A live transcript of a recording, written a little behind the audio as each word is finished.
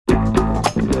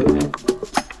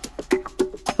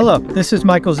Hello, this is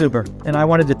Michael Zuber, and I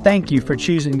wanted to thank you for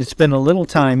choosing to spend a little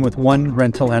time with one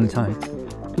rental at a time.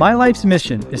 My life's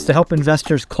mission is to help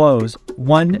investors close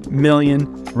 1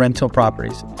 million rental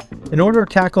properties. In order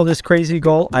to tackle this crazy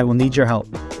goal, I will need your help.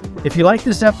 If you like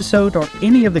this episode or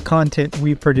any of the content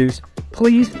we produce,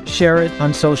 please share it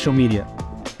on social media.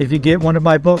 If you get one of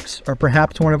my books or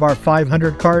perhaps one of our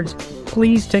 500 cards,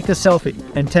 please take a selfie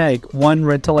and tag one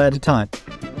rental at a time.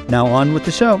 Now on with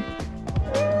the show.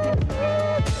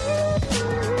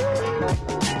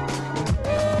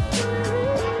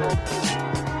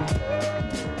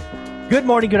 Good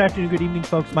morning, good afternoon, good evening,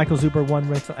 folks. Michael Zuber, one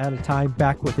rental at a time,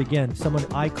 back with, again, someone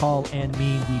I call and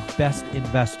mean the best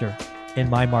investor in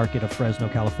my market of Fresno,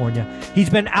 California. He's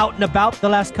been out and about the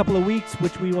last couple of weeks,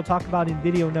 which we will talk about in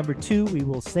video number 2. We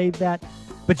will save that.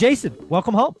 But Jason,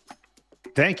 welcome home.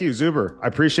 Thank you, Zuber. I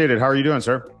appreciate it. How are you doing,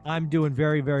 sir? I'm doing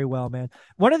very, very well, man.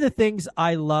 One of the things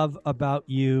I love about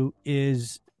you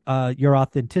is your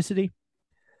authenticity,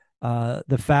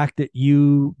 the fact that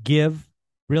you give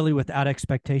really without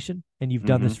expectation, and you've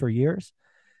done this for years.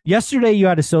 Yesterday, you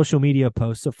had a social media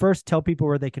post. So first, tell people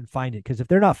where they can find it, because if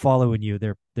they're not following you,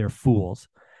 they're fools.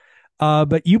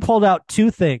 But you pulled out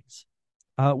two things.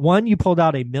 One, you pulled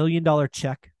out $1 million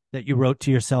check that you wrote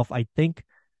to yourself. I think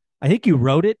you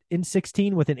wrote it in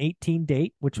 16 with an 18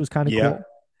 date, which was kind of cool.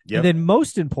 Yep. And then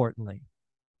most importantly,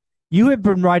 you have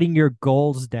been writing your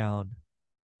goals down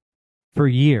for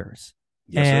years.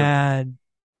 Yes, and sir.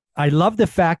 I love the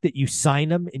fact that you sign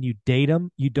them and you date them.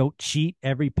 You don't cheat.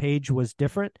 Every page was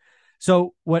different.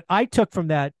 So what I took from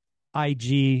that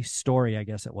IG story, I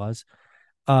guess it was,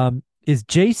 is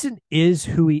Jason is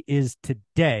who he is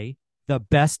today, the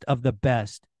best of the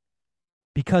best,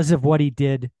 because of what he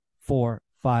did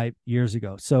 4-5 years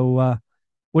ago. So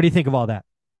what do you think of all that?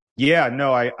 Yeah,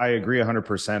 no, I agree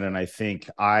 100%. And I think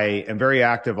I am very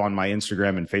active on my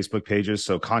Instagram and Facebook pages.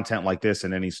 So content like this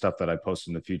and any stuff that I post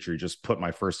in the future, just put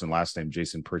my first and last name,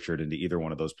 Jason Pritchard, into either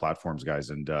one of those platforms,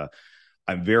 guys. And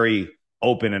I'm very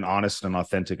open and honest and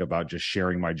authentic about just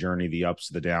sharing my journey, the ups,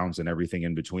 the downs, and everything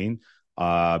in between,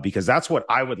 because that's what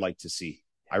I would like to see.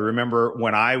 I remember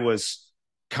when I was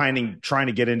kind of trying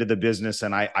to get into the business,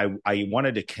 and I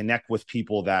wanted to connect with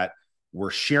people that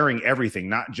were sharing everything,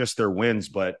 not just their wins,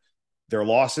 but their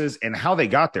losses and how they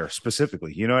got there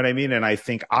specifically. You know what I mean? And I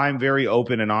think I'm very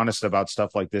open and honest about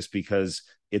stuff like this because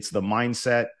it's the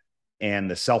mindset and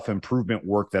the self-improvement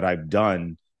work that I've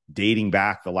done dating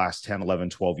back the last 10, 11,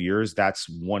 12 years. That's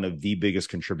one of the biggest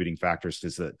contributing factors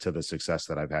to the success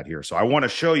that I've had here. So I want to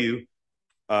show you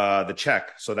the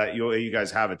check so that you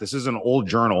guys have it. This is an old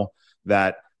journal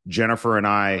that Jennifer and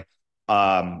I,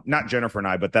 not Jennifer and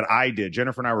I, but that I did.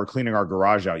 Jennifer and I were cleaning our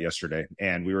garage out yesterday,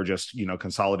 and we were just,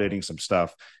 consolidating some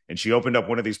stuff. And she opened up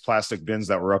one of these plastic bins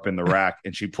that were up in the rack,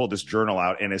 and she pulled this journal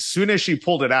out. And as soon as she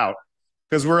pulled it out,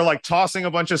 because we were like tossing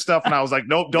a bunch of stuff, and I was like,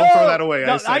 nope, don't throw that away.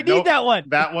 No, I need that one.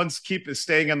 That one's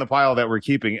staying in the pile that we're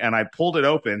keeping. And I pulled it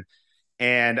open,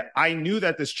 and I knew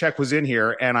that this check was in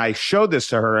here. And I showed this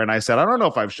to her, and I said, I don't know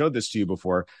if I've showed this to you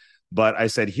before, but I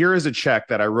said, here is a check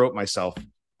that I wrote myself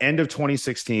end of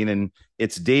 2016, and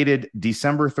it's dated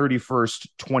December 31st,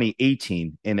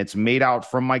 2018, and it's made out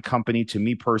from my company to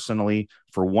me personally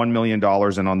for $1 million,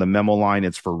 and on the memo line,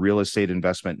 it's for real estate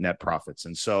investment net profits.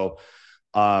 And so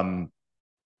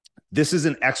this is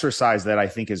an exercise that I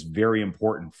think is very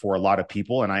important for a lot of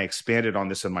people, and I expanded on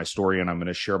this in my story, and I'm going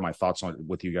to share my thoughts on it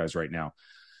with you guys right now.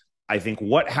 I think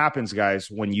what happens, guys,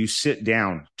 when you sit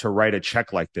down to write a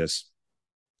check like this,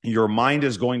 your mind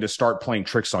is going to start playing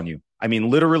tricks on you. I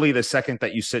mean, literally the second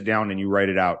that you sit down and you write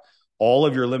it out, all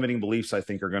of your limiting beliefs, I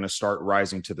think, are going to start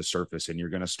rising to the surface. And you're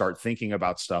going to start thinking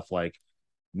about stuff like,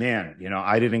 man,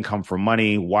 I didn't come from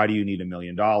money. Why do you need $1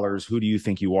 million? Who do you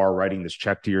think you are writing this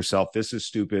check to yourself? This is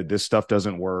stupid. This stuff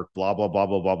doesn't work. Blah, blah, blah,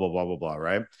 blah, blah, blah, blah, blah, blah.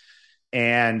 Right.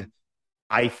 And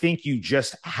I think you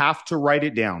just have to write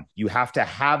it down. You have to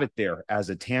have it there as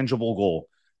a tangible goal.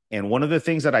 And one of the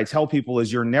things that I tell people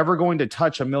is you're never going to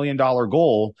touch $1 million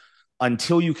goal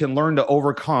until you can learn to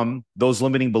overcome those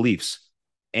limiting beliefs.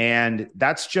 And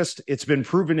that's just, it's been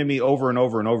proven to me over and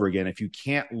over and over again. If you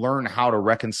can't learn how to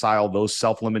reconcile those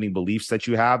self-limiting beliefs that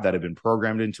you have that have been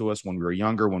programmed into us when we were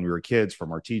younger, when we were kids,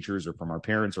 from our teachers or from our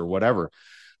parents or whatever,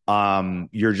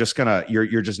 you're just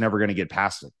never going to get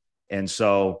past it. And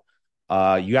so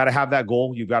you got to have that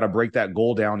goal. You've got to break that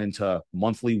goal down into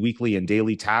monthly, weekly, and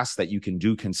daily tasks that you can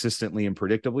do consistently and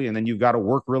predictably. And then you've got to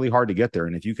work really hard to get there.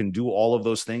 And if you can do all of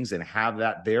those things and have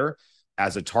that there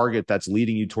as a target that's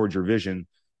leading you towards your vision,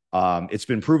 it's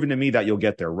been proven to me that you'll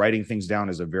get there. Writing things down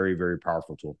is a very, very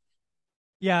powerful tool.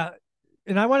 Yeah.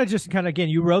 And I want to just kind of, again,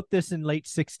 you wrote this in late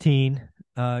 16.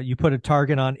 You put a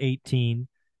target on 18.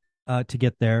 to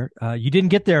get there. You didn't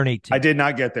get there in I 18, did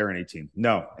not get there in 18.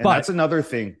 No. And but that's another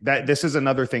thing that this is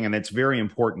another thing. And it's very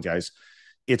important, guys.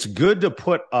 It's good to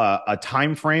put a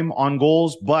time frame on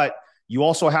goals, but you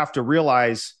also have to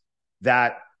realize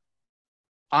that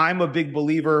I'm a big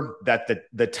believer that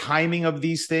the timing of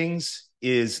these things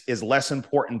is less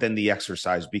important than the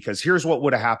exercise, because here's what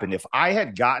would have happened. If I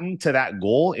had gotten to that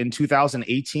goal in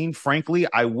 2018, frankly,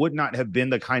 I would not have been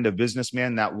the kind of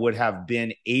businessman that would have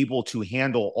been able to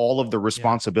handle all of the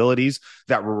responsibilities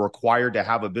that were required to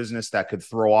have a business that could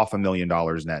throw off $1 million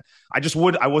net.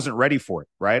 I wasn't ready for it,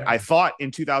 right? I thought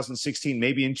in 2016,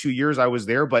 maybe in 2 years I was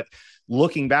there, but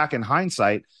looking back in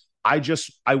hindsight,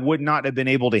 I would not have been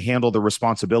able to handle the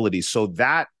responsibilities. So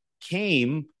that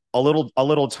came a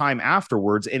little time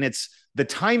afterwards. And it's the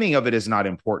timing of it is not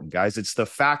important, guys. It's the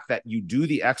fact that you do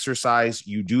the exercise,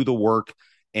 you do the work,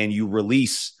 and you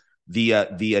release the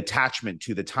attachment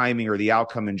to the timing or the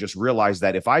outcome, and just realize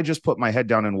that if I just put my head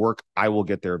down and work, I will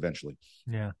get there eventually.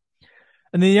 yeah.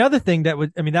 And then the other thing that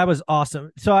that was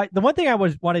awesome. So the one thing I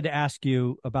wanted to ask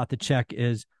you about the check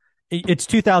is it's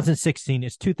 2016,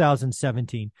 it's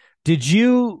 2017. Did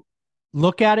you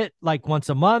look at it like once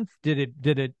a month? Did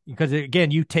it, because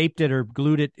again, you taped it or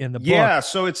glued it in the book. Yeah.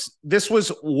 So this was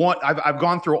one, I've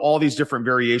gone through all these different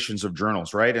variations of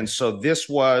journals, right? And so this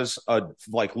was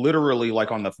like literally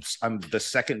like on the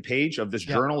second page of this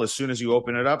journal, as soon as you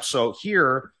open it up. So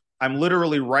here I'm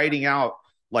literally writing out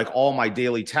like all my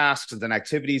daily tasks and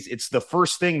activities. It's the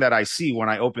first thing that I see when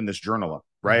I open this journal up,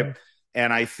 right? Mm-hmm.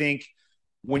 And I think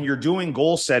when you're doing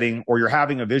goal setting or you're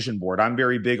having a vision board, I'm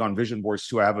very big on vision boards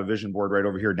too. I have a vision board right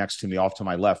over here next to me, off to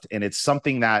my left. And it's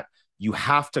something that you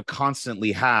have to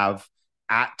constantly have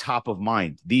at top of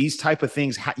mind. These type of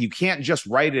things, you can't just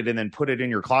write it and then put it in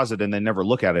your closet and then never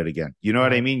look at it again. You know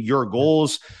what I mean? Your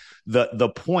goals,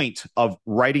 the point of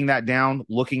writing that down,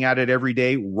 looking at it every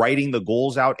day, writing the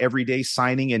goals out every day,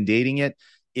 signing and dating it,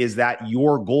 is that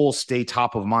your goals stay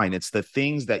top of mind. It's the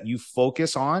things that you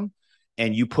focus on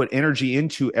and you put energy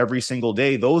into every single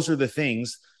day. Those are the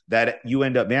things that you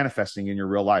end up manifesting in your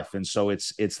real life. And so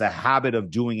it's the habit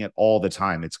of doing it all the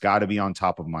time. It's got to be on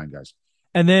top of mind, guys.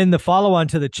 And then the follow on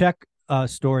to the check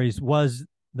stories was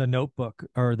the notebook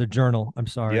or the journal. I'm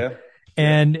sorry. Yeah.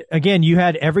 And again, you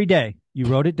had every day, you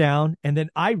wrote it down. And then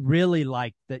I really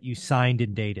liked that you signed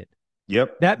and dated.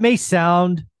 Yep. That may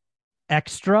sound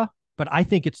extra, but I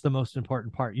think it's the most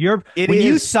important part.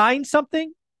 You sign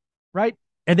something, right?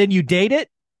 And then you date it,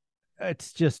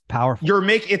 it's just powerful.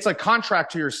 It's a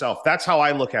contract to yourself. That's how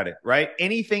I look at it, right?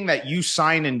 Anything that you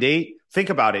sign and date,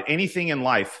 think about it. Anything in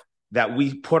life that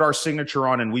we put our signature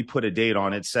on and we put a date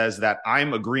on, it says that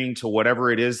I'm agreeing to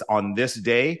whatever it is on this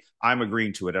day. I'm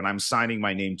agreeing to it and I'm signing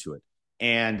my name to it.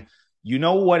 And you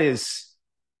know what is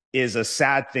a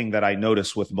sad thing that I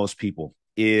notice with most people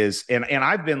is, and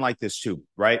I've been like this too,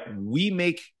 right?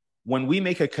 When we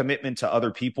make a commitment to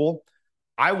other people,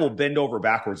 I will bend over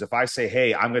backwards. If I say,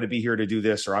 hey, I'm going to be here to do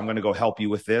this, or I'm going to go help you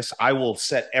with this, I will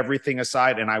set everything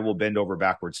aside and I will bend over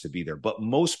backwards to be there. But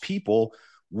most people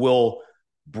will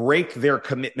break their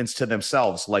commitments to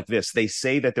themselves like this. They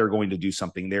say that they're going to do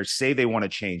something. They say they want to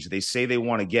change. They say they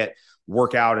want to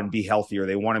work out and be healthier.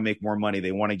 They want to make more money.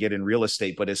 They want to get in real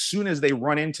estate. But as soon as they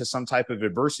run into some type of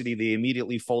adversity, they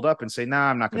immediately fold up and say,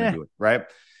 nah, I'm not going to do it. Right.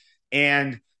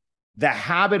 And the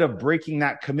habit of breaking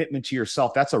that commitment to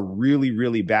yourself, that's a really,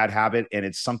 really bad habit. And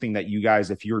it's something that you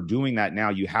guys, if you're doing that now,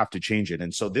 you have to change it.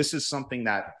 And so this is something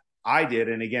that I did.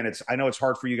 And again, I know it's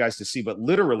hard for you guys to see, but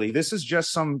literally this is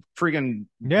just some freaking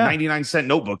 99-cent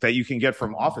notebook that you can get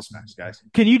from Office Max, guys.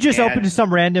 Can you just open to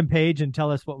some random page and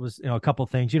tell us what was, a couple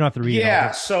things? You don't have to read it.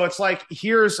 Yeah. So it's like,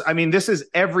 this is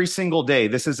every single day.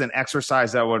 This is an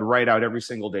exercise that I would write out every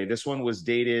single day. This one was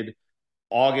dated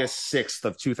August 6th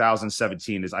of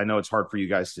 2017. I know it's hard for you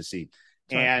guys to see.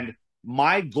 Sorry. And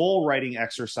my goal writing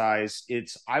exercise,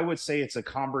 I would say it's a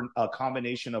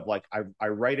combination of like, I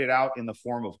write it out in the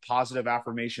form of positive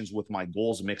affirmations with my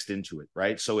goals mixed into it.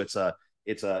 Right. So it's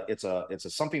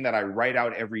something that I write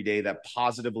out every day that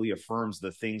positively affirms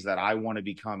the things that I want to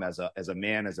become as a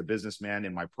man, as a businessman,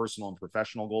 in my personal and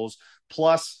professional goals,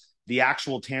 plus the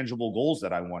actual tangible goals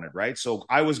that I wanted. Right. So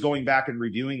I was going back and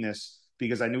reviewing this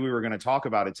because I knew we were going to talk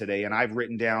about it today. And I've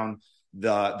written down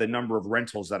the number of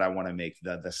rentals that I want to make,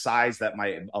 the size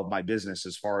of my business,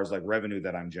 as far as like revenue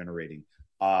that I'm generating,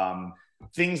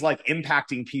 things like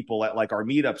impacting people at like our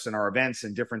meetups and our events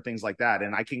and different things like that.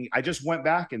 And I just went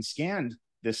back and scanned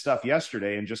this stuff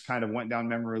yesterday and just kind of went down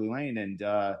memory lane.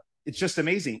 And it's just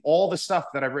amazing. All the stuff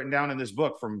that I've written down in this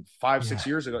book from 5-6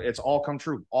 years ago, it's all come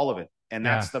true, all of it. And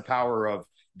that's the power of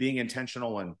being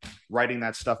intentional and writing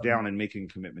that stuff down and making a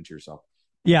commitment to yourself.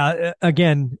 Yeah.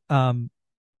 Again,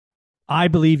 I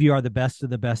believe you are the best of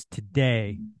the best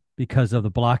today because of the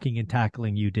blocking and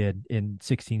tackling you did in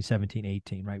 16, 17,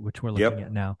 18, right? Which we're looking at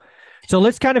Yep. now. So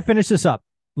let's kind of finish this up.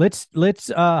 Let's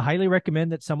highly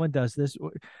recommend that someone does this.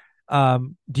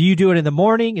 Do you do it in the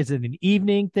morning? Is it an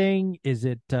evening thing? Is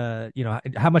it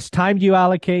how much time do you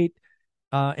allocate?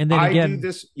 And then I do again,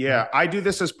 this. Yeah, I do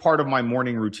this as part of my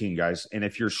morning routine, guys. And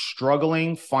if you're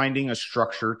struggling finding a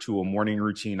structure to a morning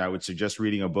routine, I would suggest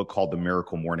reading a book called The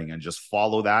Miracle Morning and just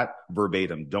follow that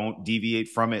verbatim. Don't deviate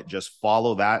from it. Just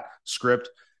follow that script.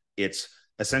 It's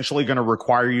essentially going to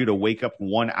require you to wake up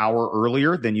 1 hour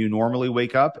earlier than you normally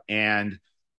wake up. And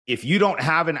if you don't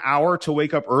have an hour to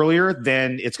wake up earlier,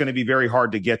 then it's going to be very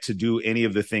hard to get to do any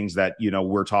of the things that,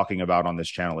 we're talking about on this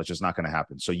channel. It's just not going to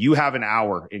happen. So you have an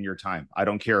hour in your time. I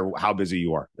don't care how busy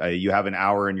you are. You have an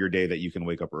hour in your day that you can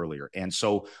wake up earlier. And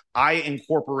so I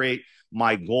incorporate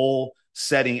my goal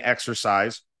setting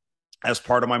exercise as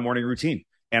part of my morning routine.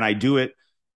 And I do it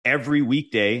every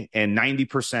weekday, and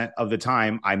 90% of the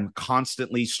time I'm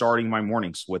constantly starting my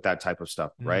mornings with that type of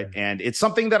stuff, right? And it's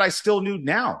something that I still do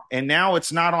now, and now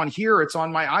it's not on here, it's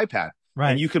on my iPad.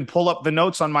 right. And you can pull up the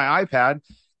notes on my iPad,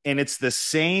 and it's the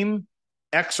same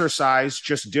exercise,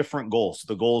 just different goals.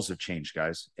 The goals have changed,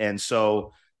 guys. And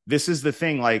so this is the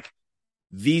thing, like,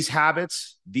 these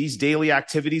habits, these daily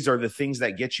activities are the things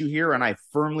that get you here. And I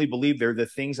firmly believe they're the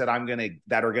things that are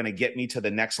going to get me to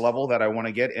the next level that I want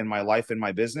to get in my life and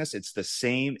my business. It's the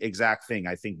same exact thing.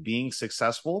 I think being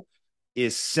successful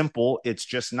is simple. It's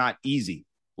just not easy.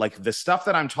 Like, the stuff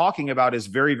that I'm talking about is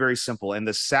very, very simple. And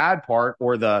the sad part,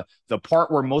 or the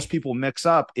part where most people mix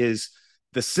up, is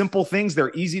the simple things.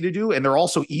 They're easy to do, and they're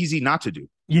also easy not to do.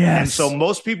 Yes. And so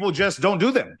most people just don't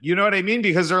do them. You know what I mean?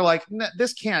 Because they're like,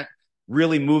 this can't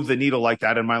really move the needle like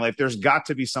that in my life. There's got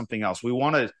to be something else.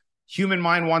 Human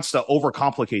mind wants to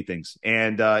overcomplicate things.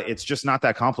 And it's just not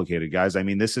that complicated, guys. I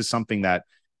mean, this is something that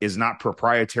is not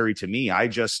proprietary to me. I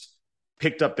just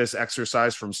picked up this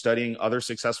exercise from studying other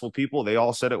successful people. They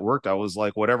all said it worked. I was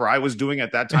like, whatever I was doing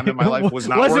at that time in my life was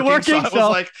not working. So I was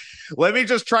like, let me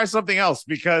just try something else,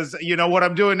 because what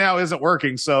I'm doing now isn't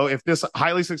working. So if this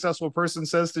highly successful person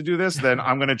says to do this, then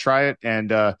I'm going to try it,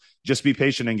 and just be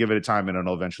patient and give it a time, and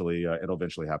it'll eventually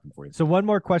happen for you. So one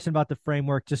more question about the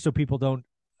framework, just so people don't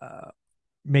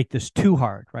make this too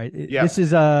hard, right? Yeah. This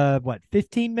is a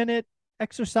 15-minute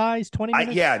exercise, 20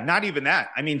 minutes? Yeah, not even that.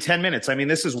 I mean, 10 minutes. I mean,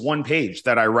 this is one page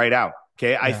that I write out.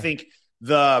 Okay. Yeah. I think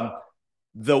the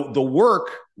work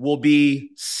will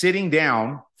be sitting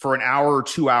down for an hour or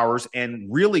 2 hours and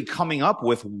really coming up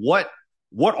with what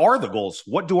are the goals?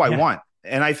 What do I want?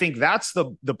 And I think that's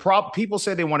the problem. People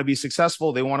say they want to be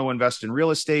successful. They want to invest in real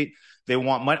estate. They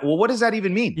want money. Well, what does that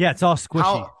even mean? Yeah, it's all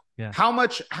squishy. How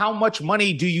much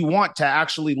money do you want to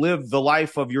actually live the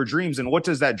life of your dreams? And what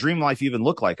does that dream life even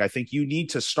look like? I think you need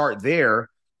to start there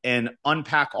and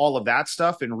unpack all of that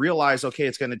stuff and realize, okay,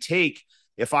 it's going to take,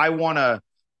 if I want to,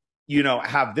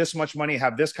 have this much money,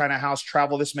 have this kind of house,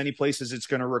 travel this many places, it's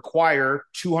going to require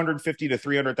 250 to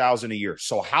 300,000 a year.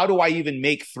 So how do I even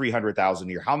make 300,000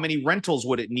 a year? How many rentals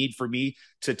would it need for me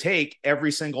to take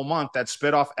every single month that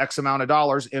spit off X amount of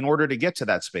dollars in order to get to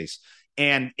that space?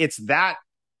 And it's that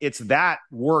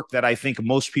work that I think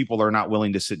most people are not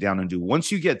willing to sit down and do.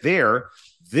 Once you get there,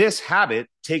 this habit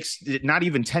takes not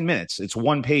even 10 minutes. It's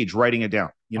one page writing it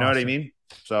down. You know what I mean?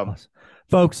 So,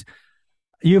 folks,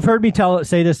 you've heard me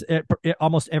say this at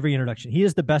almost every introduction. He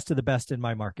is the best of the best in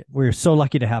my market. We're so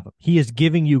lucky to have him. He is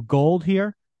giving you gold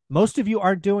here. Most of you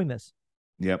aren't doing this.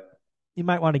 Yep. You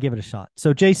might want to give it a shot.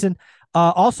 So, Jason,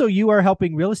 also, you are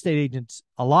helping real estate agents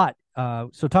a lot.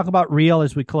 So talk about Real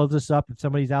as we close this up. If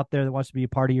somebody's out there that wants to be a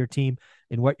part of your team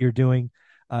and what you're doing,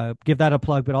 give that a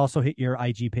plug, but also hit your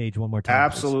IG page one more time.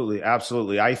 Absolutely. Please.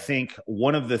 Absolutely. I think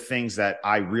one of the things that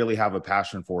I really have a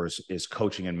passion for is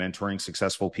coaching and mentoring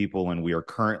successful people. And we are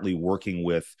currently working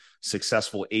with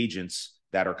successful agents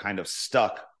that are kind of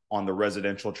stuck on the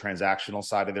residential transactional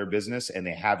side of their business, and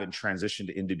they haven't transitioned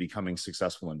into becoming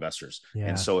successful investors. Yeah.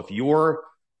 And so if you're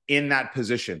in that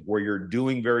position where you're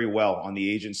doing very well on the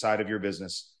agent side of your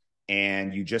business,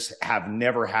 and you just have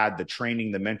never had the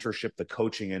training, the mentorship, the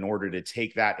coaching in order to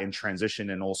take that and transition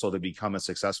and also to become a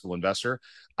successful investor,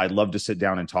 I'd love to sit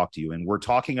down and talk to you. And we're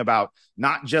talking about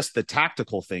not just the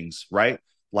tactical things, right?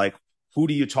 Like, who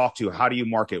do you talk to? How do you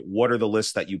market? What are the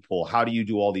lists that you pull? How do you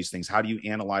do all these things? How do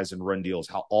you analyze and run deals?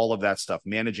 How all of that stuff,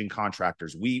 managing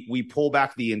contractors. We pull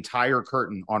back the entire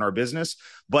curtain on our business,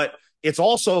 but it's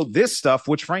also this stuff,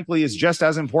 which frankly is just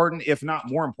as important, if not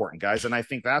more important, guys. And I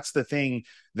think that's the thing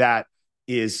that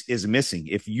is missing.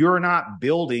 If you're not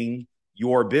building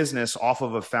your business off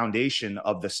of a foundation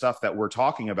of the stuff that we're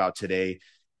talking about today,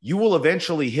 you will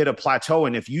eventually hit a plateau.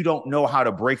 And if you don't know how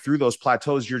to break through those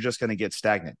plateaus, you're just going to get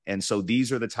stagnant. And so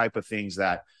these are the type of things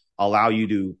that allow you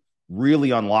to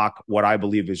really unlock what I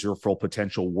believe is your full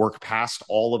potential, work past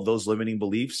all of those limiting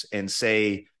beliefs and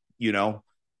say,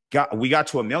 we got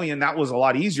to 1 million. That was a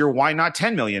lot easier. Why not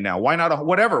 10 million now? Why not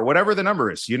whatever the number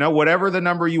is, whatever the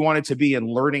number you want it to be, and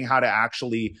learning how to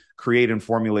actually create and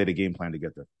formulate a game plan to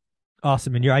get there.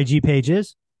 Awesome. And your IG page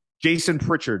is? Jason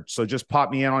Pritchard. So just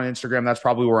pop me in on Instagram. That's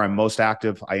probably where I'm most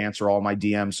active. I answer all my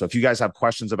DMs. So if you guys have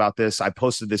questions about this, I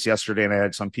posted this yesterday and I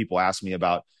had some people ask me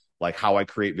about like how I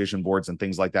create vision boards and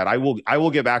things like that. I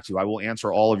will get back to you. I will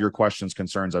answer all of your questions,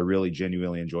 concerns. I really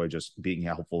genuinely enjoy just being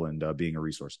helpful and being a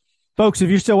resource. Folks, if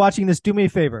you're still watching this, do me a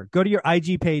favor. Go to your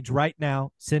IG page right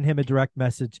now. Send him a direct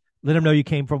message. Let him know you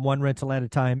came from One Rental at a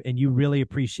Time and you really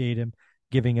appreciate him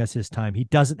giving us his time. He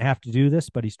doesn't have to do this,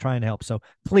 but he's trying to help. So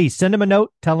please send him a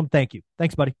note. Tell him thank you.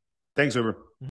 Thanks, buddy. Thanks, Uber.